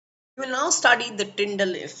We will now study the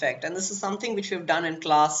Tyndall effect, and this is something which we have done in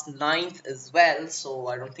class 9th as well, so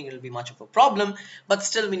I don't think it will be much of a problem, but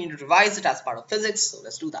still we need to revise it as part of physics, so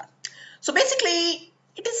let's do that. So basically,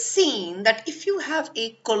 it is seen that if you have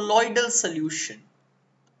a colloidal solution,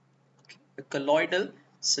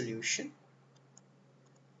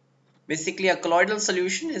 basically a colloidal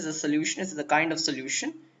solution is a kind of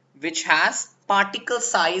solution which has particle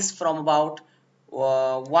size from about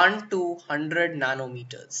 1 to 100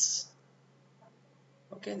 nanometers.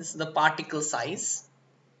 Okay, this is the particle size.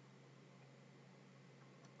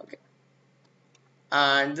 Okay,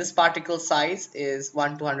 and this particle size is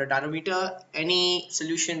 1 to 100 nanometer. Any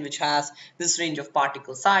solution which has this range of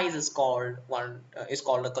particle size is called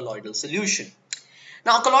a colloidal solution.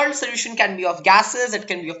 Now, a colloidal solution can be of gases, it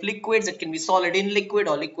can be of liquids, it can be solid in liquid,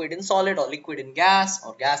 or liquid in solid, or liquid in gas,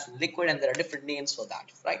 or gas in liquid, and there are different names for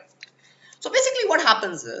that, right? So basically what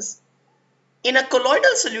happens is, in a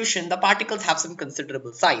colloidal solution, the particles have some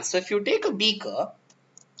considerable size. So if you take a beaker,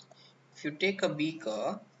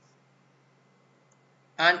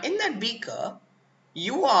 and in that beaker,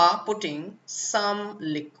 you are putting some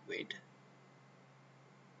liquid,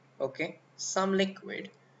 okay, some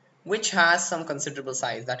liquid, which has some considerable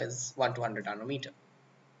size, that is 1 to 100 nanometer,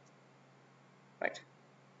 right?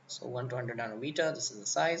 So 1 to 100 nanometer, this is the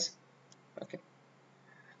size, okay.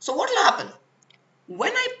 So what will happen?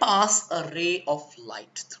 When I pass a ray of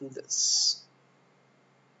light through this,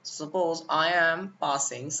 suppose I am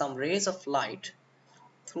passing some rays of light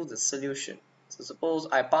through this solution. So suppose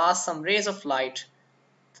I pass some rays of light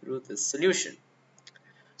through this solution.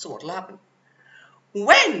 So what will happen?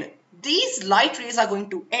 When these light rays are going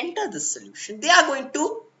to enter this solution, they are going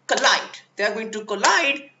to collide. They are going to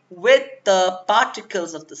collide with the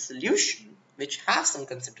particles of the solution, which have some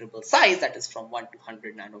considerable size, that is from 1 to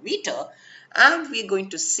 100 nanometer, and we are going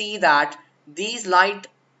to see that these light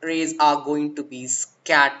rays are going to be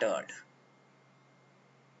scattered.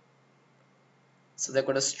 So they're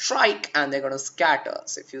going to strike and they're going to scatter.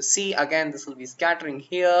 So if you see, again, this will be scattering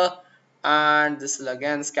here, and this will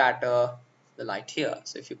again scatter the light here.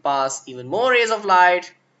 So if you pass even more rays of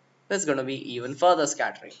light, there's going to be even further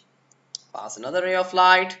scattering. Pass another ray of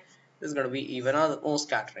light, there's going to be even more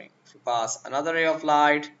scattering. If you pass another ray of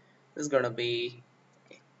light, there's going to be,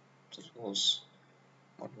 okay, suppose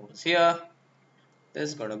what is here,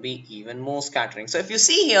 there's going to be even more scattering. So if you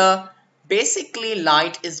see here, basically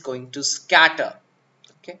light is going to scatter.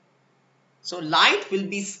 Okay, so light will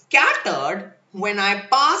be scattered when I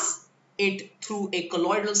pass it through a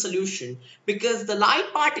colloidal solution, because the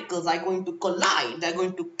light particles are going to collide, they're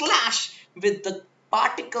going to clash with the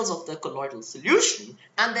particles of the colloidal solution,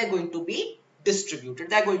 and they're going to be distributed,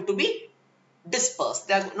 they're going to be dispersed,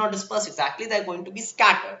 they're not dispersed exactly, they're going to be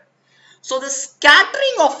scattered. So the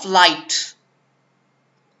scattering of light,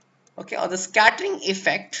 okay, or the scattering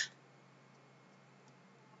effect,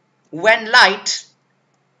 when light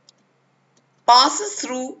passes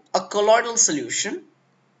through a colloidal solution,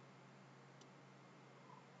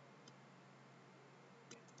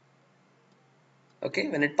 okay,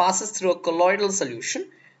 when it passes through a colloidal solution,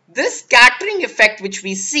 this scattering effect which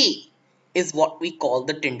we see is what we call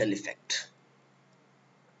the Tyndall effect.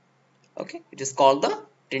 Okay, it is called the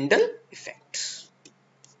Tyndall effect.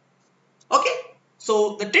 Okay,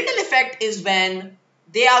 so the Tyndall effect is when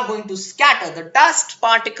they are going to scatter, the dust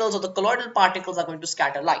particles or the colloidal particles are going to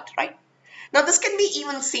scatter light, right? Now this can be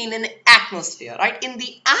even seen in atmosphere, right? In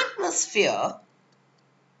the atmosphere,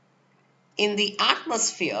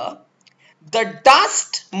 the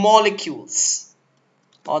dust molecules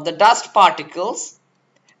or the dust particles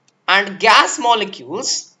and gas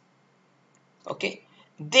molecules, okay,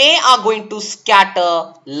 they are going to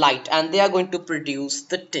scatter light and they are going to produce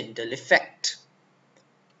the Tyndall effect.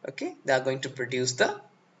 Okay, they are going to produce the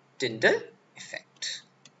Tyndall effect.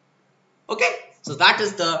 Okay, so that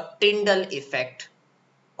is the Tyndall effect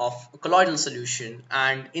of a colloidal solution,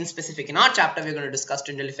 and in specific in our chapter we're going to discuss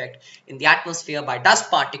Tyndall effect in the atmosphere by dust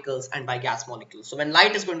particles and by gas molecules. So when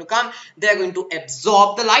light is going to come, they're going to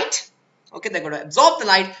absorb the light, okay, they're going to absorb the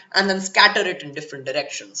light and then scatter it in different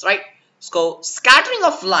directions, right? So scattering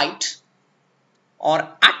of light or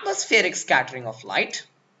atmospheric scattering of light,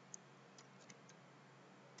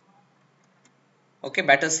 okay,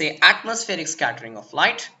 better say atmospheric scattering of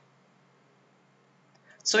light.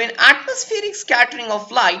 So in atmospheric scattering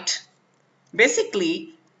of light,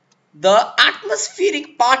 basically the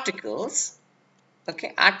atmospheric particles,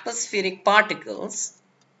 okay, atmospheric particles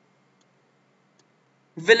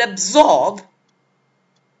will absorb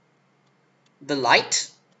the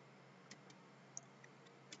light.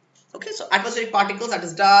 Okay, so atmospheric particles, that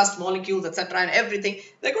is dust, molecules, etc. and everything,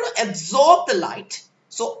 they're going to absorb the light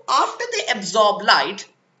So after they absorb light,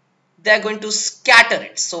 they're going to scatter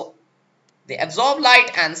it. So they absorb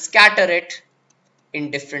light and scatter it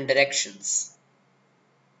in different directions.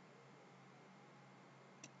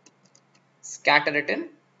 Scatter it in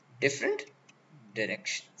different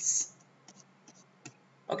directions.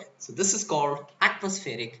 Okay, so this is called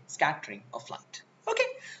atmospheric scattering of light. Okay,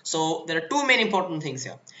 so there are two main important things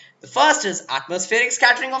here. The first is atmospheric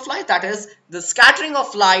scattering of light, that is the scattering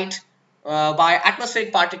of light by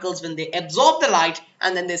atmospheric particles when they absorb the light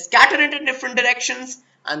and then they scatter it in different directions.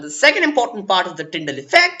 And the second important part is the Tyndall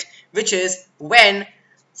effect, which is when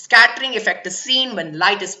scattering effect is seen when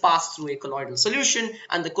light is passed through a colloidal solution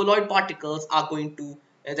and the colloid particles are going to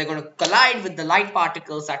they're going to collide with the light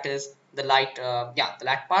particles, that is the light the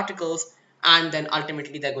light particles, and then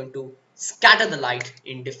ultimately they're going to scatter the light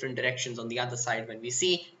in different directions on the other side. When we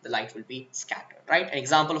see, the light will be scattered, right? An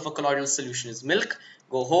example of a colloidal solution is milk.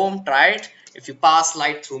 Go home, try it. If you pass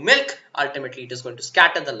light through milk, ultimately it is going to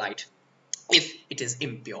scatter the light if it is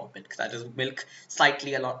impure milk, that is milk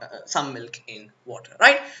slightly some milk in water,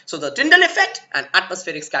 right? So the Tyndall effect and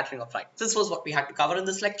atmospheric scattering of light, this was what we had to cover in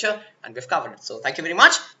this lecture, and we've covered it. So thank you very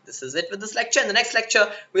much. This is it with this lecture. In the next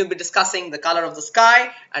lecture we'll be discussing the color of the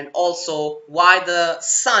sky and also why the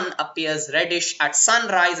sun appears reddish at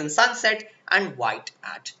sunrise and sunset and white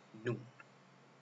at